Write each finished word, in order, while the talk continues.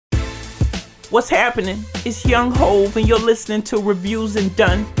What's happening? It's Young Hove, and you're listening to Reviews and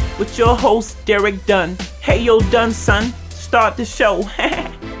Done with your host, Derek Dunn. Hey, yo, Dunn, son, start the show.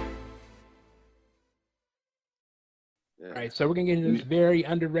 All right, so we're gonna get into this very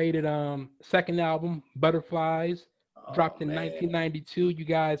underrated second album, Butterflies, dropped in 1992. You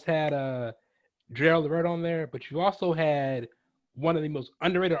guys had Gerald Levert on there, but you also had one of the most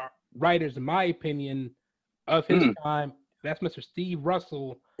underrated writers, in my opinion, of his time. That's Mr. Steve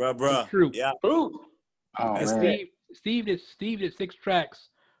Russell. Bruh. Troop. Yeah. Ooh. Oh, and Steve did 6 tracks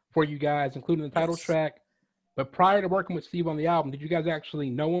for you guys, including the title track. But prior to working with Steve on the album, did you guys actually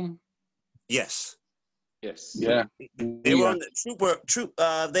know him? Yes. Yeah. They were on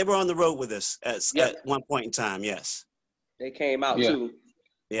the they were on the road with us at one point in time. Yes. They came out too.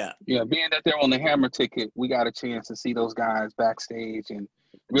 Yeah. Yeah. Being that they're on the Hammer ticket, we got a chance to see those guys backstage and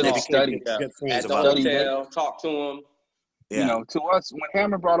really study good friends at the of ours. hotel, talk to them. Yeah. You know, to us, when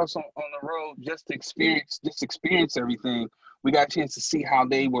Hammer brought us on the road just to experience everything, we got a chance to see how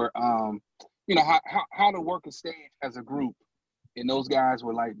they were, how to work a stage as a group. And those guys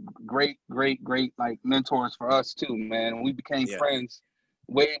were like great like mentors for us too, man. We became friends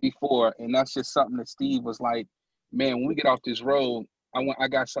way before, and that's just something that Steve was like, man, when we get off this road, I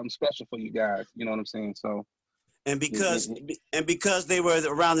got something special for you guys. You know what I'm saying? So, and because they were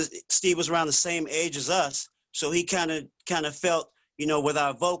Steve was around the same age as us. So he kind of felt, with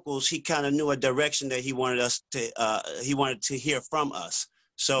our vocals, he kind of knew a direction that he wanted to hear from us.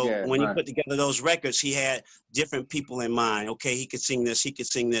 So when he put together those records, he had different people in mind. Okay, he could sing this, he could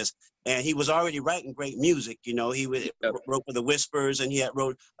sing this. And he was already writing great music. He wrote for the Whispers, and he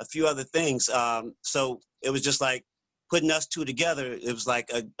wrote a few other things. So it was just like putting us two together. It was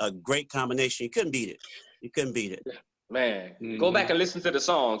like a great combination. You couldn't beat it. Man, go back and listen to the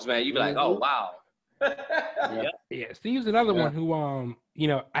songs, man. You'd be like, oh, wow. Yeah, Steve's another one who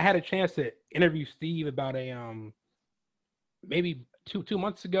I had a chance to interview Steve about maybe two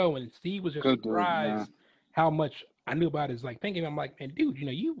months ago, and Steve was just surprised how much I knew about his thinking. I'm like, man, dude,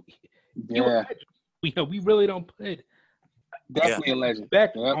 you we really don't put definitely a legend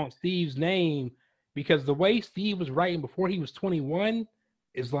respect on Steve's name, because the way Steve was writing before he was 21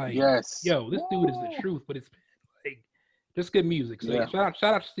 is like, yo, this dude is the truth. But it's like just good music. So shout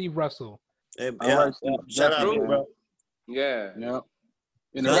out to Steve Russell. Shout out, bro. Yeah.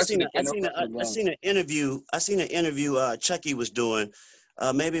 So I seen an interview Chucky was doing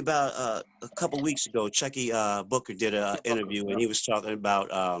maybe about a couple weeks ago. Chucky Booker did an interview, and he was talking about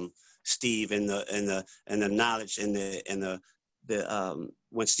Steve and the knowledge and the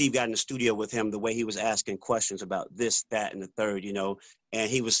when Steve got in the studio with him, the way he was asking questions about this, that, and the third, and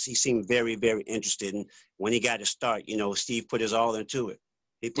he seemed very, very interested. And when he got to start, Steve put his all into it.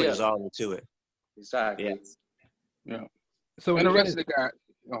 He put his all into it. Exactly. Yeah. So and the rest of the guys.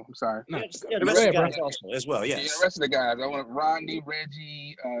 Oh, I'm sorry. No, the rest of the guys also as well. Yes. Yeah, the rest of the guys. I want Rodney,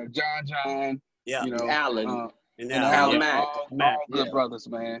 Reggie, John. Yeah. Alan. And Alan Mack. All good brothers,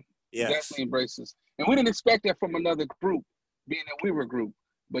 man. Yes. Definitely embrace us. And we didn't expect that from another group, being that we were a group.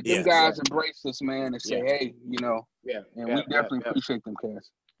 But them guys embraced us, man, and say, hey, and we definitely appreciate them, cats.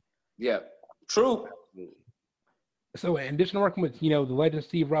 Yeah. True. So in addition to working with, the legend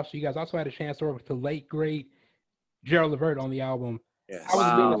Steve Russell, you guys also had a chance to work with the late, great Gerald Levert on the album. Yes. How was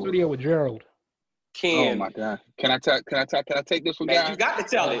it being in the studio with Gerald? Oh my God. Can I take this one, guys? You got to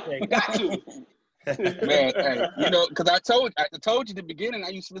tell it. You got to. Man, hey, because I told you at the beginning, I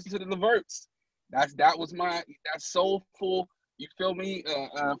used to listen to the Leverts. That was my soulful, you feel me,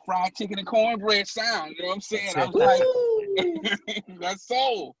 fried chicken and cornbread sound. You know what I'm saying? I was like, that's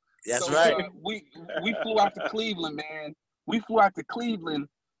soul. That's right. We flew out to Cleveland, man. We flew out to Cleveland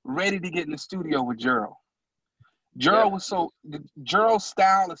ready to get in the studio with Gerald. Gerald's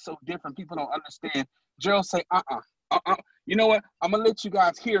style is so different. People don't understand. Gerald say, you know what? I'm gonna let you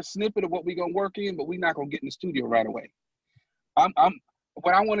guys hear a snippet of what we're gonna work in, but we're not gonna get in the studio right away.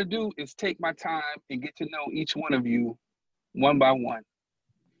 What I want to do is take my time and get to know each one of you one by one.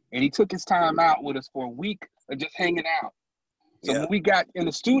 And he took his time out with us for a week of just hanging out. So when we got in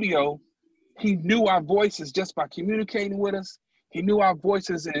the studio, he knew our voices just by communicating with us. He knew our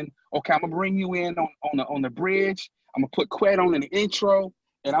voices, and okay, I'm gonna bring you in on the bridge. I'm gonna put Quet on in the intro,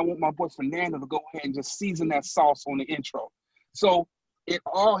 and I want my boy Fernando to go ahead and just season that sauce on the intro. So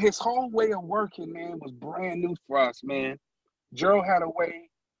his whole way of working, man, was brand new for us, man. Gerald had a way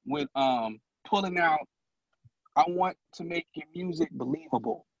with pulling out. I want to make your music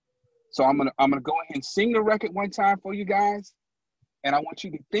believable. So I'm gonna go ahead and sing the record one time for you guys. And I want you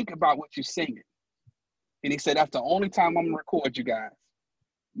to think about what you're singing. And he said, that's the only time I'm going to record you guys.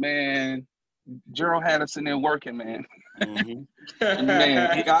 Man, Gerald had us in there working, man. Mhm.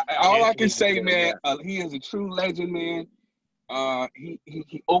 Man, all I can say, man, he is a true legend, man.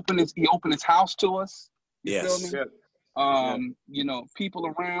 He opened his house to us. You feel Yes. me? Yeah. You know, people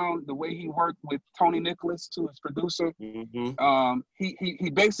around, the way he worked with Tony Nicholas, to his producer. Mhm. He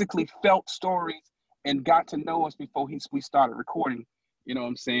basically felt stories and got to know us before we started recording. You know what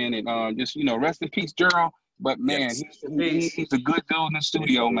I'm saying? And just, you know, rest in peace, Gerald. But man, Yes. he's a good dude in the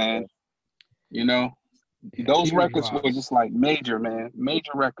studio, man. You know, those huge records loss. were just like major, man,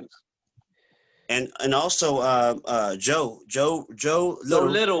 major records. And also Joe So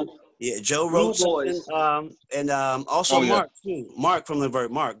Little. Yeah, Joe Blue wrote something, Boys. and also Oh, yeah. Mark too. Mark from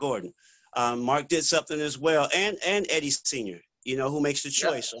Levert, Mark Gordon. Mark did something as well, and Eddie Senior. You know, who makes the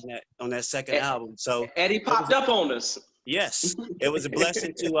choice on that second album. So Eddie popped up on us. yes, it was a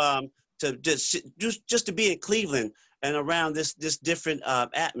blessing to just to be in Cleveland and around this different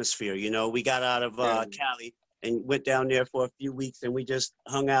atmosphere. You know, we got out of Cali and went down there for a few weeks, and we just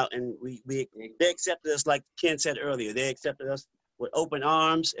hung out, and they accepted us, like Ken said earlier. They accepted us with open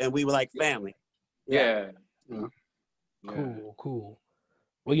arms, and we were like family. Yeah. Cool.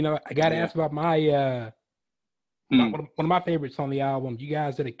 Well, you know, I got to ask about my one of my favorites on the album. You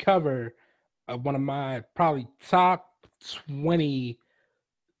guys did a cover of one of my probably top 20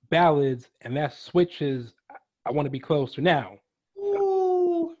 ballads, and that Switches I Want to Be Closer. Now,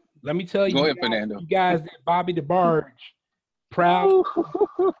 let me tell you, Go ahead, Fernando. You guys did Bobby DeBarge, Proud.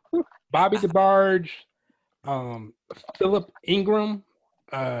 Bobby DeBarge, Philip Ingram,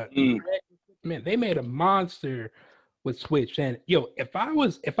 man, they made a monster with Switch. And yo, if I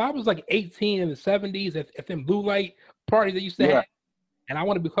was like 18 in the 70s at them blue light parties they used to have, and I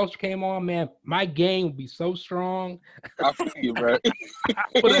Want to Be Closer came on, man, my game would be so strong. I feel you, bro.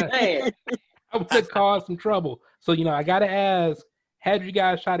 I would have caused some trouble. So, you know, I gotta ask, had you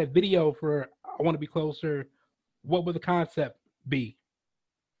guys shot a video for I Want to Be Closer, what would the concept be?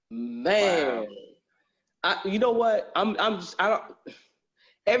 Man, you know what? I don't.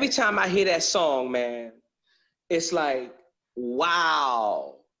 Every time I hear that song, man, it's like,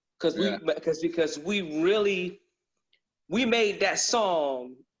 wow, because we made that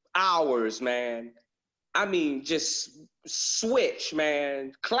song ours, man. I mean, just Switch,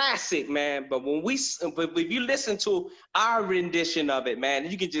 man, classic, man. But if you listen to our rendition of it, man,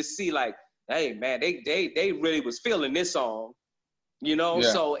 you can just see like, hey, man, they really was feeling this song, you know.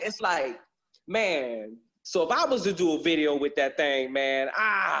 Yeah. So it's like, man. So if I was to do a video with that thing, man,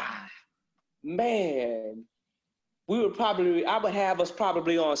 man, I would have us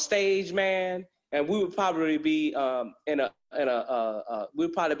probably on stage, man, and we would probably be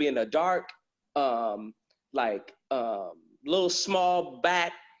we'd probably be in a dark, little small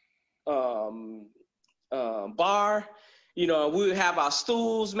back bar, you know. We would have our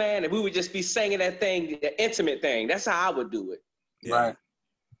stools, man, and we would just be singing that thing, the intimate thing. That's how I would do it. Yeah. Right.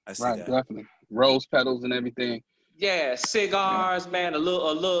 I see Right, that. definitely. Rose petals and everything. Yeah, cigars, man, a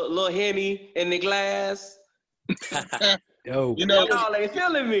little Henny in the glass. Yo, You know, Y'all ain't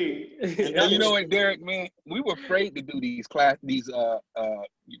feeling me. you know what, Derek, man? We were afraid to do these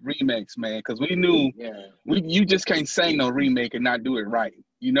remakes, man, because we knew you just can't sing no remake and not do it right.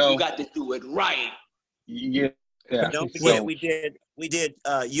 You know, You got to do it right. Yeah. Don't forget, we did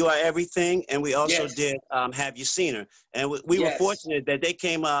You Are Everything, and we also did Have You Seen Her? And we were fortunate that they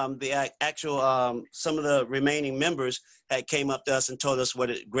came, the actual, some of the remaining members had came up to us and told us what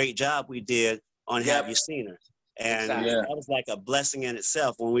a great job we did on Have You Seen Her? And that was like a blessing in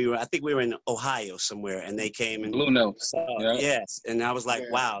itself when I think we were in Ohio somewhere, and they came and Blue Notes. Yes. And I was like,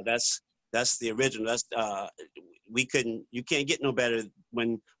 wow, that's the original. That's you can't get no better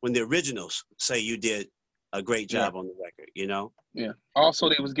when the originals say you did a great job on the record, you know? Yeah. Also,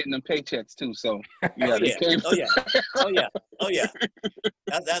 they was getting them paychecks too. So Oh yeah.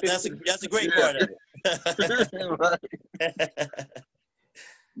 That's a great part of it.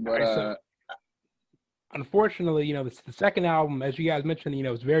 But unfortunately, you know, the second album, as you guys mentioned, you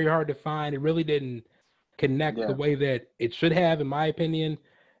know, it's very hard to find. It really didn't connect the way that it should have, in my opinion.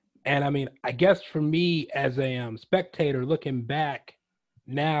 And I mean, I guess for me as a spectator looking back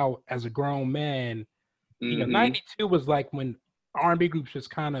now as a grown man, you know, 92 was like when R&B groups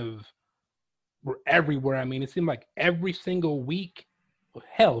just kind of were everywhere. I mean, it seemed like every single week,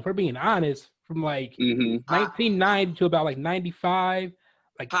 hell, if we're being honest, from like 1990 to about like 95,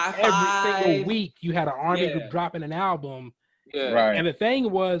 like every single week you had an R&B group dropping an album. Right. And the thing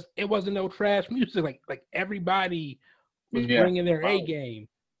was, it wasn't no trash music. Like everybody was bringing their A game.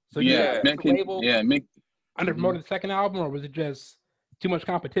 So Mick under promoted the second album, or was it just too much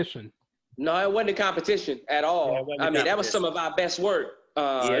competition? No, it wasn't a competition at all. I mean, that was some of our best work.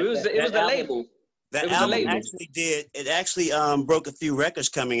 It was the album, label. That album actually broke a few records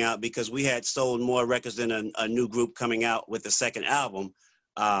coming out because we had sold more records than a new group coming out with the second album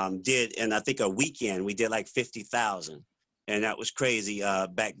did. And I think a weekend we did like 50,000, and that was crazy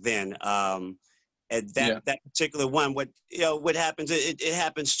back then. And that particular one, what happens? It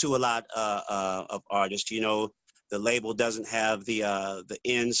happens to a lot of artists. You know, the label doesn't have the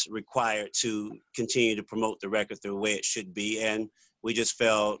ends required to continue to promote the record the way it should be, and we just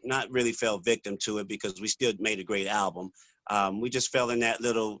fell victim to it because we still made a great album. We just fell in that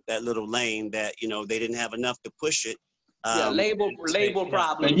little lane that, you know, they didn't have enough to push it. Label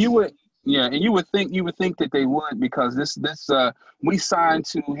problems. And you would think that they would, because this we signed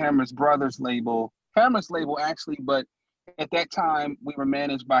to Hammer's brother's label. Hammer's label actually, but at that time we were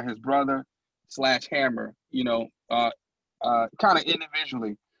managed by his brother / Hammer, you know, kind of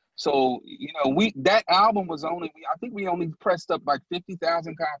individually. So, you know, that album was I think we only pressed up like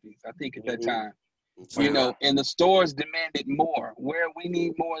 50,000 copies, I think, at that time. You know, and the stores demanded more. Where we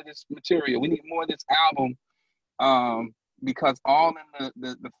need more of this material, we need more of this album, because all in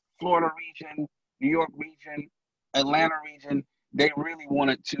the Florida region, New York region, Atlanta region, they really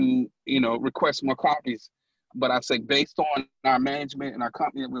wanted to, you know, request more copies. But I say, based on our management and our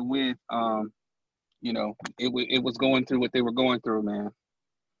company that we're with, you know, it was going through what they were going through, man.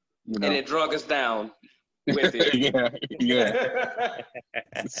 You know? And it drug us down with it. yeah.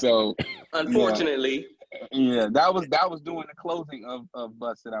 So unfortunately, that was doing the closing of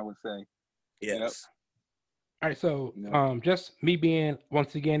Busted, I would say. Yes. Yep. All right, so just me being,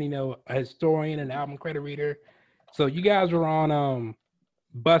 once again, you know, a historian and album credit reader. So you guys were on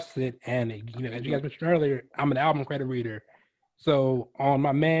Busted, and, you know, as you guys mentioned earlier, I'm an album credit reader. So on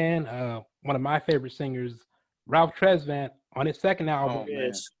my man, one of my favorite singers, Ralph Tresvant, on his second album,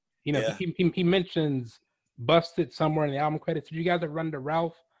 you know, he mentions Busted somewhere in the album credits. Did you guys ever run to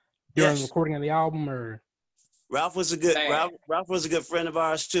Ralph during the recording of the album, or? Ralph was a good friend of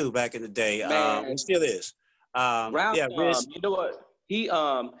ours too back in the day. He still is. Ralph, you know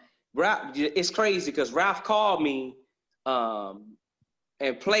what? Ralph, it's crazy because Ralph called me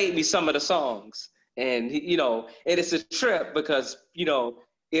and played me some of the songs, and you know, and it's a trip because, you know,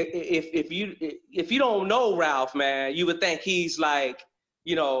 if you don't know Ralph, man, you would think he's like,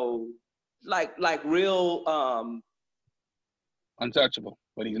 you know, like real untouchable,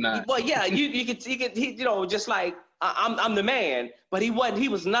 but he's not. Well, yeah, you could you know, just like I'm the man, but he wasn't. He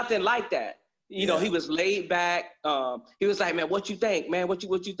was nothing like that. You know, he was laid back. He was like, man, what you think, man? What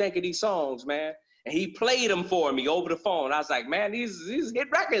you think of these songs, man? And he played them for me over the phone. I was like, man, these hit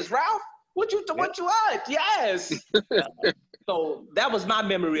records, Ralph. What you want? Yes. So that was my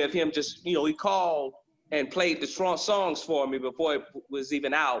memory of him. Just, you know, he called and played the strong songs for me before it was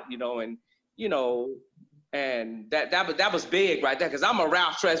even out, you know, and, you know, and that was big right there, because I'm a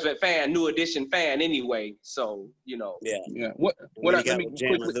Ralph Tresvant fan, New Edition fan anyway. So, you know. Yeah.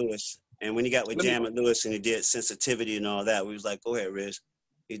 When you got with Jam and Lewis, and he did Sensitivity and all that, we was like, go ahead, Riz.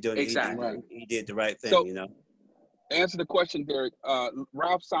 He's doing exactly. He did the right thing, so, you know. Answer the question, Derek.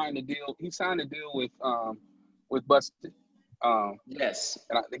 Ralph signed a deal. He signed a deal with Busted. Yes.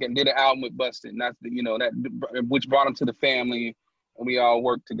 And I think I did an album with Busted, and that's which brought him to the family, and we all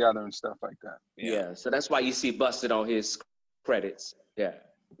worked together and stuff like that. Yeah. So that's why you see Busted on his credits. Yeah.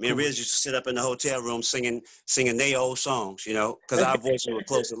 Me and Riz used to sit up in the hotel room singing their old songs, you know, because our voices were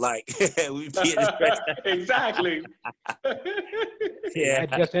close alike. Exactly. I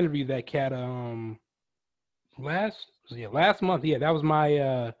just interviewed that cat last month. Yeah, that was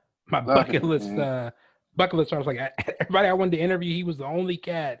my my bucket list. Bucket list. I was like, everybody I wanted to interview, he was the only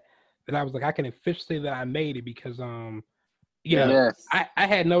cat that I was like, I can officially say that I made it, because I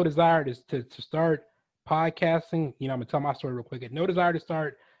had no desire to start podcasting. You know, I'm gonna tell my story real quick. I had no desire to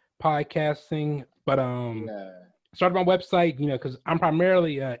start podcasting, but started my website, you know, because I'm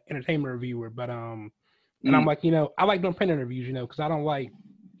primarily an entertainment reviewer, but and I'm like, you know, I like doing print interviews, you know, because I don't like,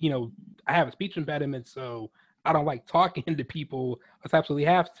 you know, I have a speech impediment, so I don't like talking to people unless I absolutely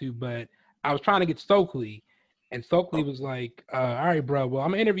have to. But I was trying to get Stokely, and Stokely was like, all right, bro, well, I'm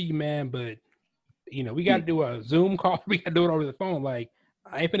gonna interview you, man, but you know, we got to do a Zoom call. We got to do it over the phone. Like,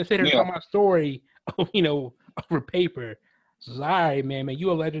 I ain't finna sit here and tell my story, you know, over paper. So, all right, man, you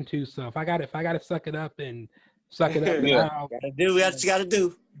a legend too. So if I got to suck it up and suck it up, gotta do what you gotta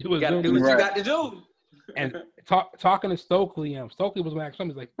do. Do what you got to do. And talking to Stokely, Stokely was like,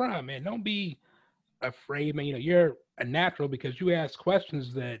 somebody's like, bro, man, don't be afraid, man. You know, you're a natural because you ask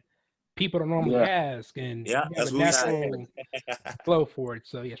questions that people don't normally ask, and you have a natural flow for it.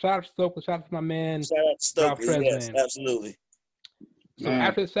 So shout out to Stokely, shout out to my man. Shout out to Stokely, yes, absolutely. So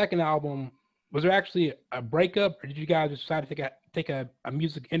after the second album, was there actually a breakup, or did you guys decide to take a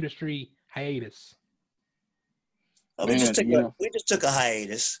music industry hiatus? We just Man, took a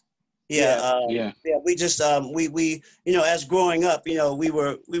hiatus. Yeah. We just we as growing up, we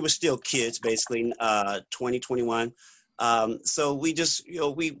were still kids basically, 2021. So we just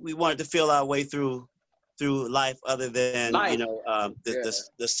we wanted to feel our way through life other than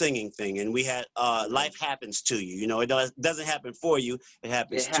the singing thing, and we had life happens to you. It doesn't happen for you, it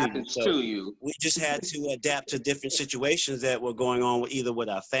happens to you. We just had to adapt to different situations that were going on either with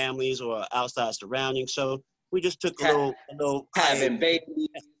our families or outside surroundings. So we just took a little having babies.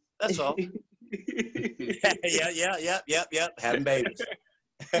 That's all. Yeah. Having babies.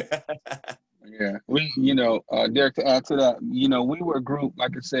 Yeah, we, Derek, to add to that, we were a group,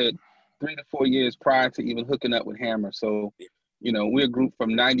 like I said, 3 to 4 years prior to even hooking up with Hammer. So, we're a group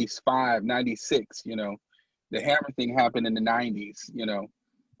from 95, 96, the Hammer thing happened in the 90s,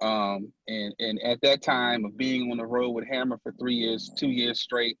 and at that time of being on the road with Hammer for 3 years, 2 years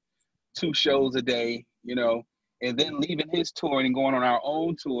straight, 2 shows a day, and then leaving his tour and going on our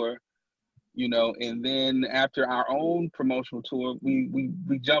own tour, and then after our own promotional tour, we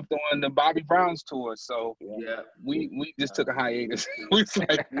jumped on the Bobby Brown's tour. So we just took a hiatus. We was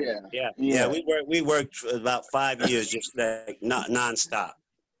like, we worked for about 5 years, just like not nonstop.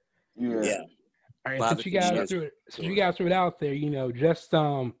 Yeah. All right, since you guys threw it out there, just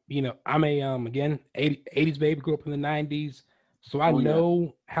I'm a again 80s baby, grew up in the 90s, so I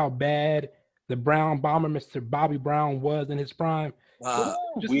know how bad the Brown Bomber, Mr. Bobby Brown, was in his prime. Wow.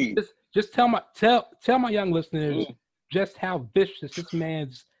 Just tell my young listeners just how vicious this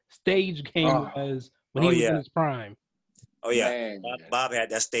man's stage game was when he was in his prime. Oh yeah, Bob had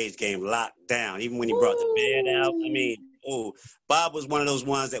that stage game locked down. Even when he brought the band out, I mean, Bob was one of those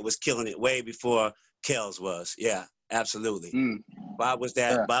ones that was killing it way before Kells was. Yeah, absolutely. Bob was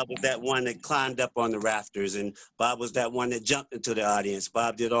that one that climbed up on the rafters, and Bob was that one that jumped into the audience.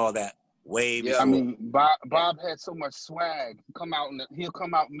 Bob did all that way before. I mean, Bob had so much swag. He'll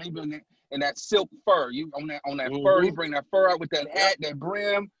come out maybe in that silk fur. On that fur, he bring that fur out with that hat, that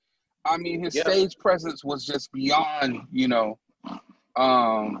brim. I mean, his stage presence was just beyond, and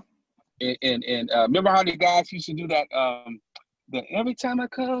remember how the guys used to do that, that every time I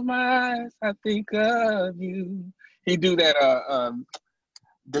close my eyes, I think of you. He do that,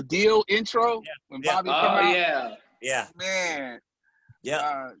 the Deal intro when Bobby came out. Yeah. Man.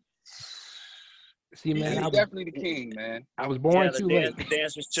 Yeah. See, man, he's definitely the king, man. I was born too late. The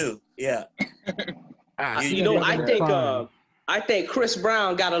dancers too. Yeah. I think Chris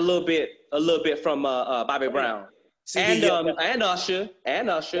Brown got a little bit from Bobby Brown, and Usher.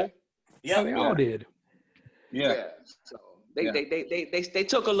 Yeah, they all did. Yeah. So they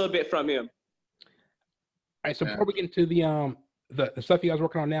took a little bit from him. All right, so before we get into the stuff you guys are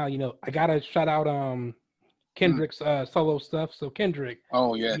working on now, I gotta shout out Kendrick's solo stuff. So Kendrick,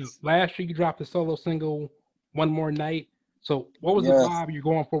 last year you dropped the solo single "One More Night." So what was the vibe you're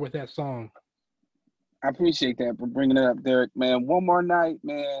going for with that song? I appreciate that for bringing it up, Derek. Man, "One More Night,"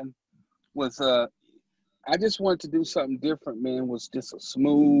 man, was I just wanted to do something different, man. Was just a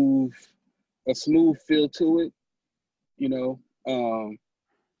smooth feel to it,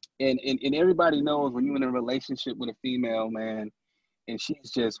 and everybody knows when you're in a relationship with a female, man, and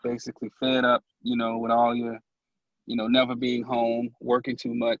she's just basically fed up, with all your, never being home, working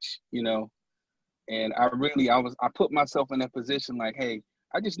too much, and I put myself in that position like, hey,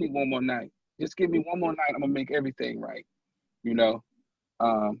 I just need one more night. Just give me one more night. I'm gonna make everything right,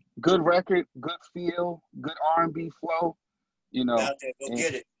 good record, good feel, good R&B flow, Out there, go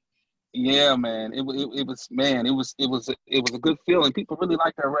get it. Yeah, man. It was a good feeling. People really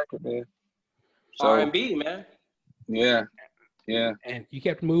like that record, man. So, R&B, man. Yeah. And you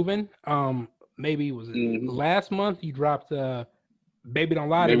kept moving. Maybe was it last month you dropped "Baby Don't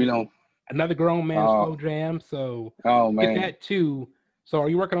Lie to Me," another grown man slow jam. So man, get that too. So are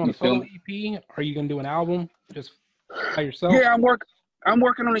you working on a solo EP? Are you gonna do an album just by yourself? Yeah, I'm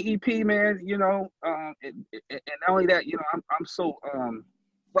working on an EP, man. And not only that, I'm so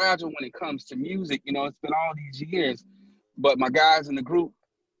fragile when it comes to music. It's been all these years, but my guys in the group,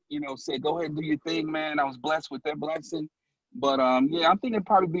 said go ahead and do your thing, man. I was blessed with that blessing. But I'm thinking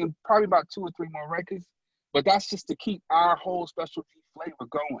probably about 2 or 3 more records. But that's just to keep our whole specialty flavor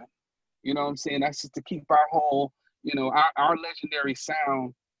going. You know what I'm saying? That's just to keep our whole, our legendary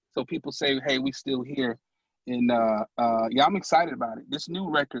sound. So people say, hey, we still here. And I'm excited about it. This new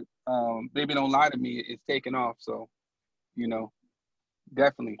record, "Baby Don't Lie to Me," is taking off. So,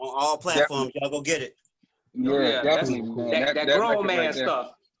 definitely. On all platforms, y'all go get it. Yeah, definitely. Man. That grown man right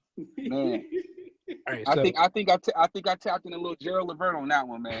stuff. Man. All right, I think I tapped in a little Gerald Levert on that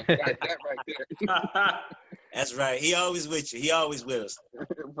one, man. That right there. That's right. He always with you. He always with us.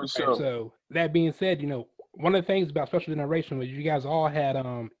 For Right, sure. so that being said, one of the things about Special Generation was you guys all had,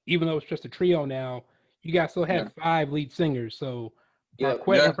 even though it's just a trio now, you guys still had 5 lead singers. So Yeah.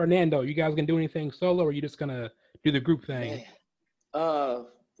 Marquette and Fernando, you guys gonna do anything solo, or are you just gonna do the group thing? Man.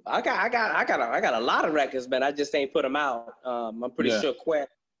 I got a lot of records, man. I just ain't put them out. I'm pretty sure Quet.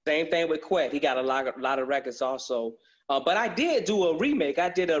 Same thing with Quet. He got a lot of records also. But I did do a remake. I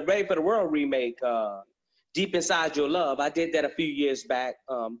did a Ready for the World remake, Deep Inside Your Love. I did that a few years back.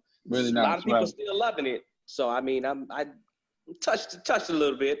 Really nice. A lot of people right. still loving it. So I mean, I touched a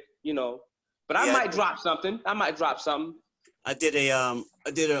little bit, But I might drop something. I did a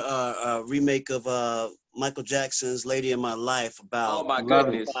remake of Michael Jackson's "Lady in My Life" about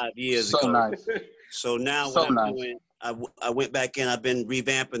 5 years ago. Nice. So now what I'm doing, I went back in. I've been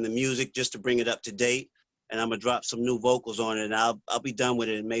revamping the music just to bring it up to date, and I'm gonna drop some new vocals on it. And I'll be done with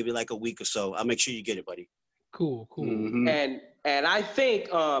it in maybe like a week or so. I'll make sure you get it, buddy. Cool. Mm-hmm. And I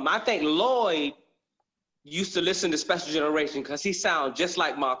think Lloyd used to listen to Special Generation because he sounds just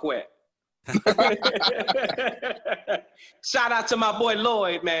like Marquette. Shout out to my boy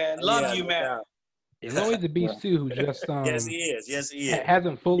Lloyd, man. Love you, man. Yeah, Lloyd's a beast too, who just yes he is.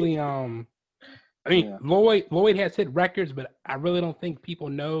 Hasn't fully Lloyd has hit records, but I really don't think people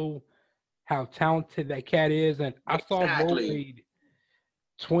know how talented that cat is. And I saw Lloyd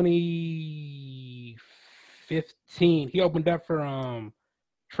 2015. He opened up for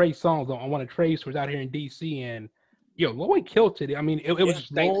Trey Songz on one of Trey's tours out here in DC, and Lloyd killed it. I mean, it was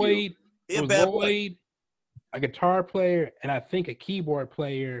just Lloyd. It was Lloyd, a guitar player, and I think a keyboard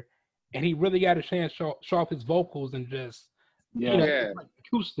player, and he really got a chance to show off his vocals and just like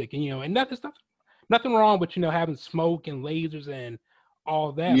acoustic, and and nothing wrong with having smoke and lasers and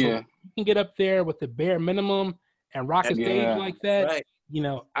all that. Yeah, but you can get up there with the bare minimum and rock a stage like that. Right.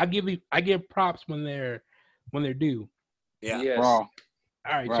 I give props when they're due. Yeah. Yes. All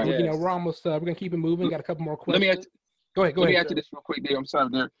right. So we're almost we're gonna keep it moving. Got a couple more questions. Go ahead. Let me ask you this real quick, there. I'm sorry,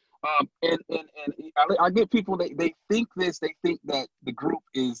 there. And I get people they think this. They think that the group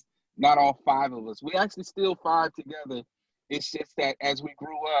is not all 5 of us. We actually still 5 together. It's just that as we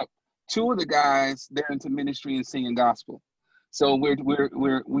grew up, 2 of the guys they're into ministry and singing gospel. So we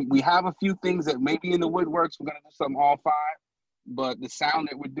have a few things that maybe in the woodworks. We're gonna do something all 5, but the sound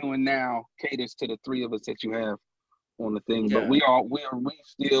that we're doing now caters to the 3 of us that you have on the thing. But we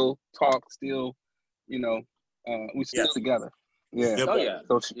still talk, still, we still together. Yeah. Oh yeah.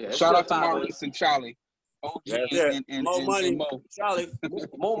 So shout out to Maurice and Charlie. OG and More money, and Mo. Charlie.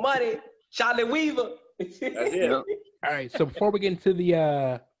 More money, Charlie Weaver. That's it. All right. So before we get into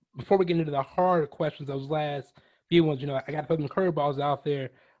the hard questions, those last few ones, I got to put some curveballs out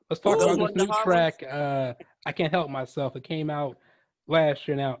there. Let's talk about this new track. I Can't Help Myself. It came out last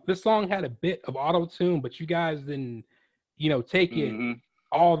year. Now this song had a bit of auto tune, but you guys didn't, take it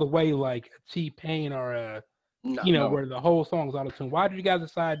all the way like a T-Pain or a. Where the whole song's auto-tune. Why did you guys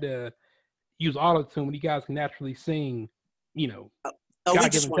decide to use auto-tune when you guys can naturally sing, we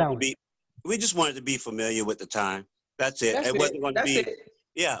just wanted to be familiar with the time. That's it. It wasn't going to be.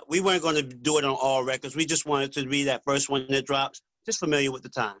 Yeah, we weren't going to do it on all records. We just wanted to be that first one that drops. Just familiar with the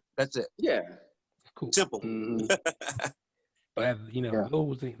time. That's it. Yeah. Cool. Simple. But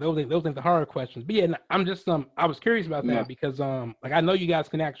those ain't the hard questions. But I'm just I was curious about that because I know you guys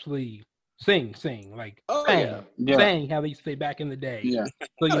can actually sing like sang how they used to say back in the day. Yeah.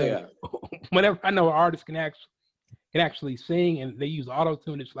 So whenever I know an artist can actually sing and they use auto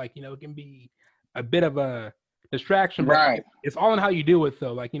tune, it's like it can be a bit of a distraction. Right. It's all in how you do it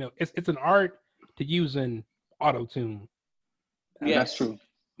though. Like it's an art to using auto tune. Yeah, that's true.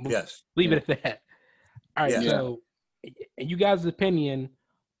 Yes. Leave it at that. All right. So, in you guys' opinion,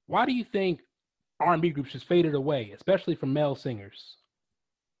 why do you think R&B groups just faded away, especially from male singers?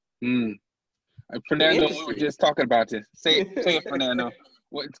 Fernando, we were just talking about this. Say it, Fernando.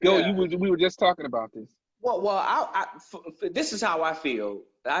 Let's go. We were just talking about this. Well, this is how I feel.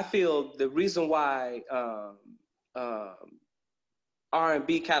 I feel the reason why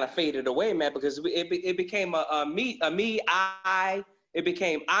R&B kind of faded away, man, because it became it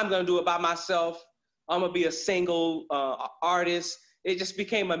became I'm gonna do it by myself. I'm gonna be a single artist. It just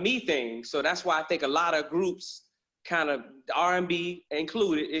became a me thing. So that's why I think a lot of groups, kind of R&B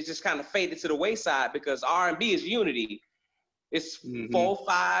included, it just kind of faded to the wayside because R&B is unity. It's 4,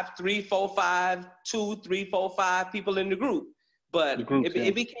 5, 3, 4, 5, 2, 3, 4, 5 people in the group. But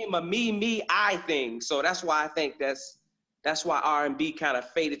it became a me, I thing. So that's why I think that's why R&B kind of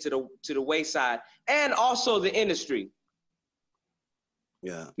faded to the wayside, and also the industry.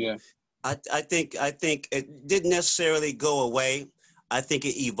 Yeah. I think it didn't necessarily go away. I think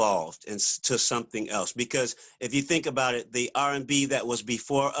it evolved into something else, because if you think about it, the R&B that was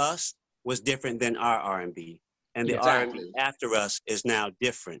before us was different than our R&B, and the Exactly. R&B after us is now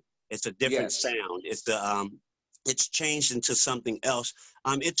different. It's a different Yes. sound. It's changed into something else.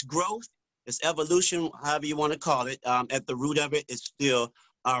 It's growth, it's evolution, however you want to call it. At the root of it, it's still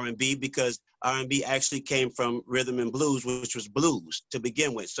R&B, because R&B actually came from rhythm and blues, which was blues to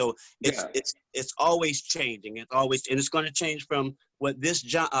begin with. So it's always changing. It's going to change from what this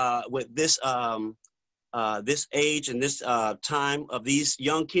this age and this time of these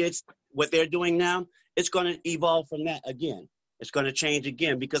young kids, what they're doing now. It's going to evolve from that again. It's going to change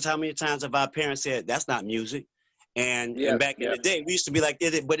again, because how many times have our parents said that's not music? And back in the day, we used to be like,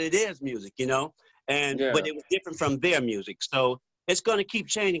 but it is music, you know? But it was different from their music. So it's going to keep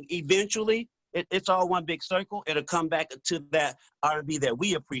changing. Eventually, it's all one big circle. It'll come back to that R&B that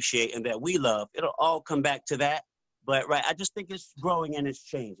we appreciate and that we love. It'll all come back to that. But I just think it's growing and it's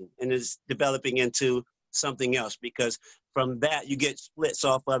changing and it's developing into something else, because from that you get splits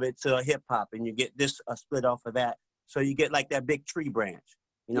off of it to hip hop, and you get this a split off of that. So you get like that big tree branch.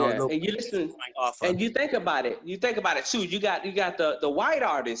 You know, and you listen, and you think about it. You think about it too. You got the white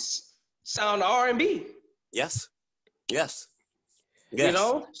artists sound R&B. Yes. You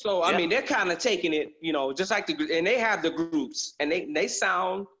know, so I mean, they're kind of taking it. You know, just like and they have the groups, and they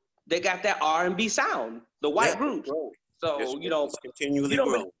got that R&B sound. The white groups. So you know, continually grow.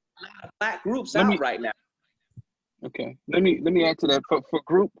 Really a lot of black groups out right now. Okay, let me add to that. For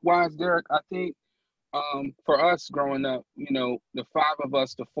group wise, Derek, I think. For us growing up, you know, the five of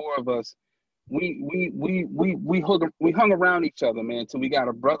us, the four of us, we hung around each other, man, till we got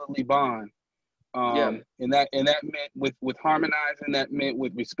a brotherly bond. And that meant with harmonizing, that meant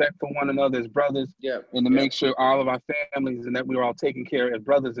with respect for one another as brothers, and to make sure all of our families and that we were all taken care of as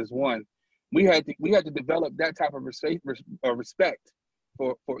brothers as one. We had to develop that type of respect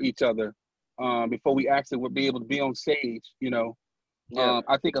for each other before we actually would be able to be on stage, you know.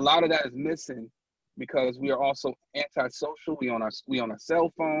 I think a lot of that is missing, because we are also antisocial. We on our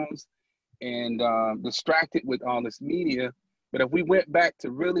cell phones and distracted with all this media. But if we went back to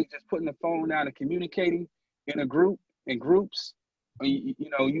really just putting the phone down and communicating in groups, you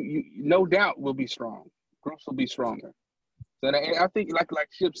know, you no doubt will be strong. Groups will be stronger. So I think, like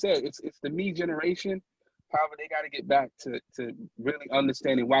Ship said, it's the me generation. However, they got to get back to really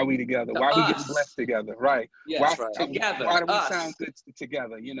understanding why we together, why we get blessed together, right? Yes, together. Why do we sound good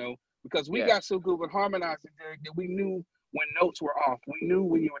together? You know. Because we got so good with harmonizing, Derek, that we knew when notes were off. We knew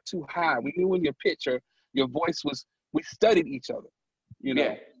when you were too high. We knew when your pitch or your voice was. We studied each other, you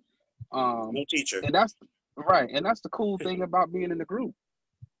know. No teacher. And that's right. And that's the cool thing about being in the group,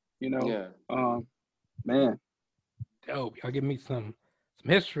 you know. Man. Oh, y'all give me some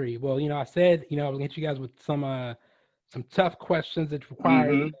history. Well, you know, I said, you know, I was gonna hit you guys with some tough questions that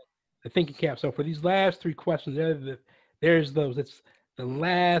require the thinking cap. So for these last three questions, there's those. It's the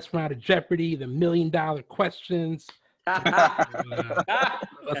last round of Jeopardy, the $1 million questions. Let's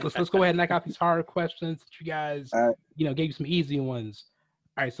go ahead and knock out these hard questions that you guys, you know, gave you some easy ones.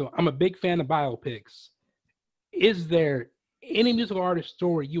 All right, so I'm a big fan of biopics. Is there any musical artist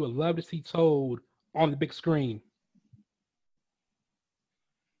story you would love to see told on the big screen?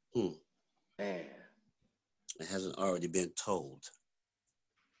 Man, it hasn't already been told.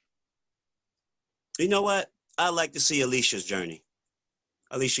 You know what? I'd like to see Alicia's journey.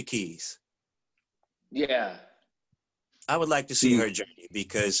 Alicia Keys. Yeah. I would like to see her journey,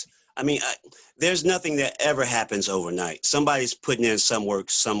 because, I mean, there's nothing that ever happens overnight. Somebody's putting in some work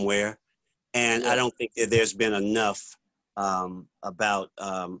somewhere, and I don't think that there's been enough about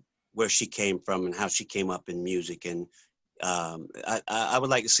where she came from and how she came up in music. And I would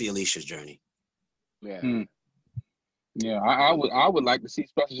like to see Alicia's journey. Yeah. Yeah, I would like to see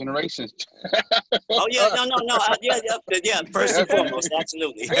Special Generations. Oh yeah, no. Yeah. First and foremost,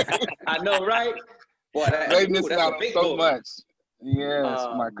 absolutely. I know, right? Boy, they miss out on so much. Yes,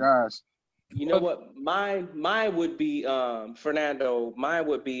 my gosh. You know what? Mine would be Fernando. Mine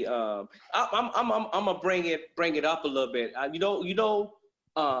would be I'm gonna bring it up a little bit. You know,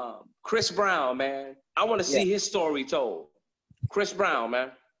 Chris Brown, man. I want to see his story told. Chris Brown,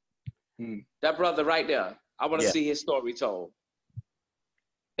 man. That brother right there. I want to see his story told.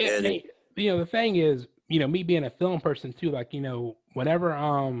 You know, the thing is, you know, me being a film person too, like, you know, whenever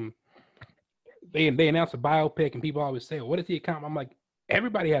they announce a biopic and people always say, well, what is the account? I'm like,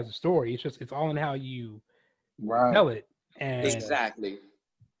 everybody has a story. It's all in how you tell it. And exactly.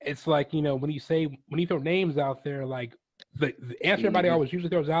 It's like, you know, when you throw names out there, like the answer everybody always usually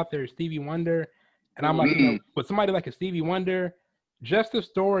throws out there is Stevie Wonder. And I'm like, you know, but somebody like a Stevie Wonder, just the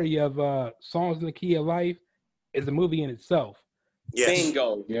story of Songs in the Key of Life is a movie in itself. Yes.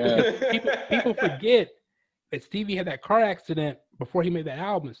 Bingo. Yeah. People forget that Stevie had that car accident before he made that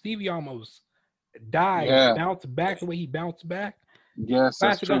album. Stevie almost died, Yeah. bounced back the way he bounced back. Yes,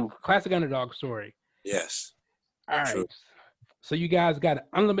 that's true. Classic underdog story. Yes. All right. True. So you guys got an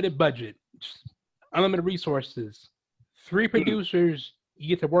unlimited budget, unlimited resources, 3 producers you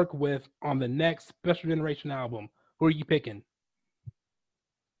get to work with on the next Special Generation album. Who are you picking?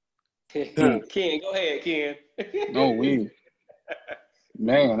 Ken, go ahead, Ken. No,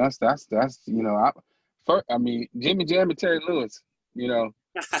 man, that's I mean Jimmy Jam and Terry Lewis.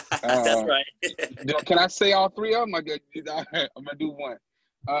 That's right. Can I say all 3 of them? I'm gonna do one.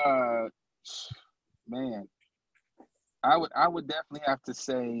 Man, I would definitely have to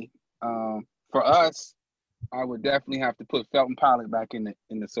say, for us, I would definitely have to put Felton Pilot back in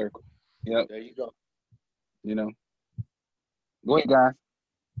the circle. Yep. There you go. Go ahead, guys.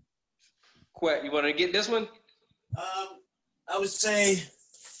 Quet, you want to get this one? I would say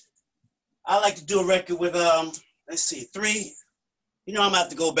I like to do a record with let's see, 3. I'm gonna have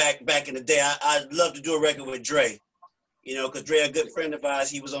to go back in the day. I'd love to do a record with Dre. Because Dre, a good friend of ours,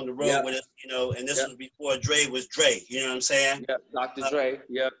 he was on the road with us. And this was before Dre was Dre. You know what I'm saying? Yeah, Dr. Dre.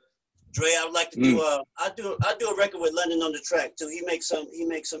 Yep. Dre, I would like to do I do a record with London on the track too. He makes some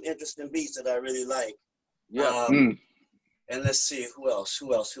interesting beats that I really like. Yeah. And let's see who else.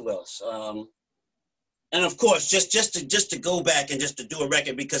 And of course, just to go back and just to do a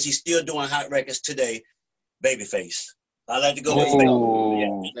record because he's still doing hot records today. Babyface. I like to go with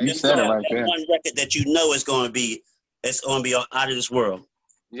Babyface. You said it right there. One record that is going to be out of this world.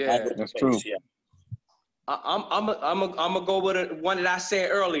 Yeah, that's true. Yeah. I'm gonna go with one that I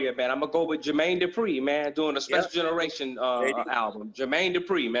said earlier, man. I'm gonna go with Jermaine Dupri, man, doing a Special Generation album. Jermaine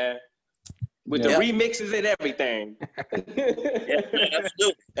Dupri, man, with the remixes and everything.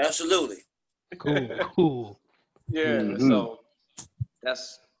 Absolutely. Cool. Yeah. So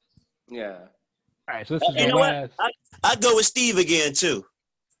that's All right. So this is the last. I go with Steve again too.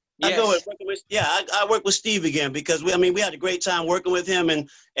 yes. I work with Steve again because we had a great time working with him and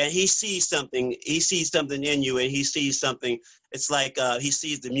he sees something. He sees something in you and he sees something. It's like he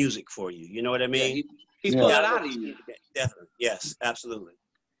sees the music for you. You know what I mean? Yeah, he's pulling it out of you. Definitely. Yes, absolutely.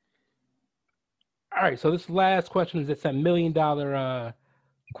 All right. So this last question is it's a $1 million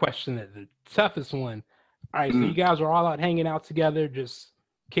question, the toughest one. All right. So you guys are all out hanging out together, just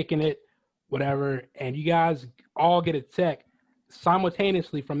kicking it, whatever. And you guys all get a text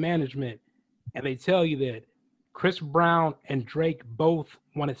simultaneously from management, and they tell you that Chris Brown and Drake both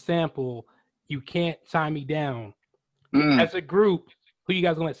want to sample "You Can't Tie Me Down." As a group, who you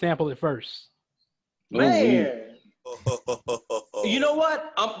guys gonna sample it first? Man, you know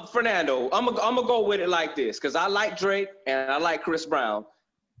what? Fernando. I'm gonna go with it like this because I like Drake and I like Chris Brown.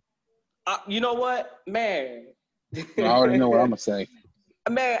 You know what, man? I already know what I'm gonna say.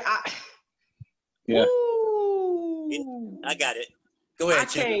 Man, Yeah. I got it. Go ahead. I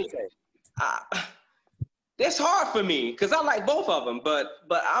can't. It's hard for me because I like both of them, but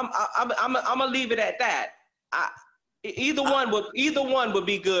I'm gonna leave it at that. Either one would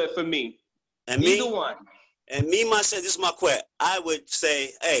be good for me. And either one. And me myself, this is my question. I would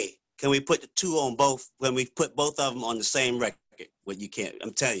say, hey, can we put the 2 on both? When we put both of them on the same record? Well, you can't.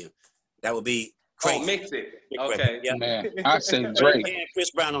 I'm telling you, that would be crazy. Oh, mix it. Okay. Yeah. Man, I say Drake. And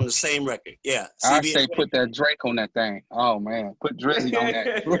Chris Brown on the same record. Yeah. I say put that Drake on that thing. Oh man, put Drizzy on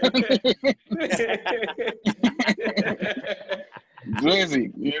that.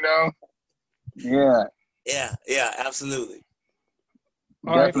 Drizzy, Yeah, absolutely.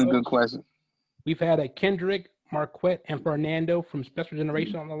 Definitely good question. We've had a Kendrick, Marquette, and Fernando from Special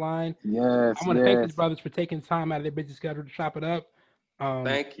Generation on the line. Yes. I want to thank these brothers for taking time out of their busy schedule to chop it up.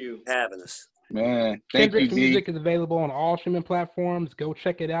 Thank you for having us. Man, thank Kendrick's you, D. music is available on all streaming platforms. Go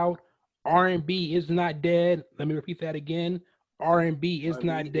check it out. R&B is not dead. Let me repeat that again. R&B is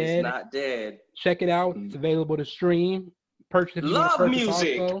not dead. It's not dead. Check it out. It's available to stream. Purchase if you Love want to purchase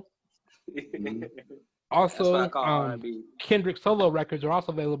music. Also, Kendrick's solo records are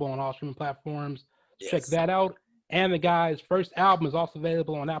also available on all streaming platforms. Yes. Check that out. And the guy's first album is also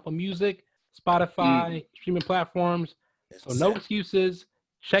available on Apple Music, Spotify, streaming platforms. So no excuses.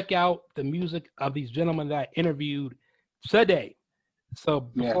 Check out the music of these gentlemen that I interviewed today. So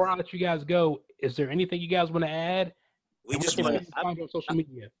before I let you guys go, is there anything you guys want to add? We just want to find you on social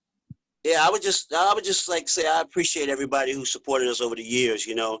media. Yeah, I would just like say I appreciate everybody who supported us over the years.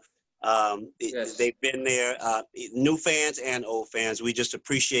 They've been there, new fans and old fans. We just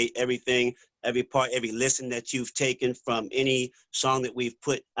appreciate everything, every part, every listen that you've taken from any song that we've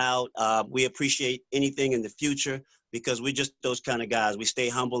put out. We appreciate anything in the future because we're just those kind of guys. We stay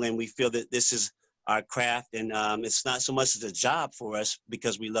humble and we feel that this is our craft, and it's not so much as a job for us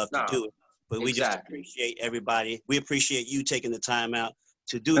because we love to do it, but we just appreciate everybody. We appreciate you taking the time out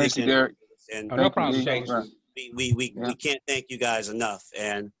to do this. Thank you, Derek. And no problem. We can't thank you guys enough,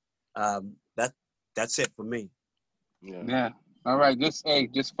 and that's it for me. Yeah. All right. Just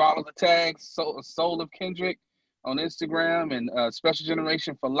follow the tags Soul of Kendrick on Instagram, and Special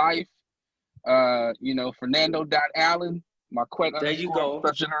Generation for Life. Fernando.Allen, Marquette. There you go.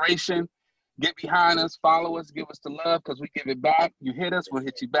 Special Generation. Get behind us, follow us, give us the love, because we give it back. You hit us, we'll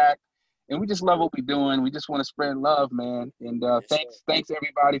hit you back. And we just love what we're doing. We just want to spread love, man. And thanks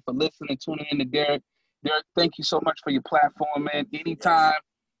everybody for listening, tuning in to Derek. Derek, thank you so much for your platform, man. Anytime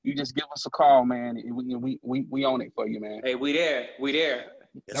you just give us a call, man. We own it for you, man. Hey, we there.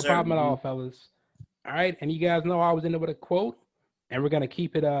 No problem at all, fellas. All right, and you guys know I was in there with a quote, and we're gonna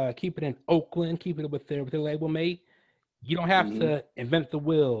keep it in Oakland, keep it with their label mate. You don't have to invent the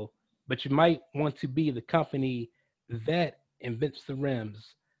wheel, but you might want to be the company that invents the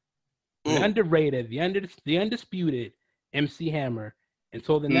rims. The underrated, the undisputed MC Hammer.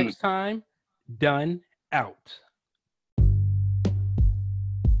 Until the next time, done out.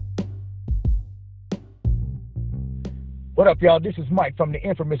 What up, y'all? This is Mike from the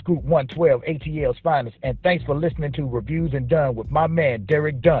infamous Group 112, ATL's finest, and thanks for listening to Reviews and Done with my man,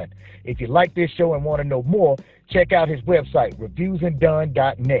 Derek Dunn. If you like this show and want to know more, check out his website,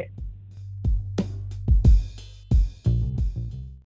 reviewsanddone.net.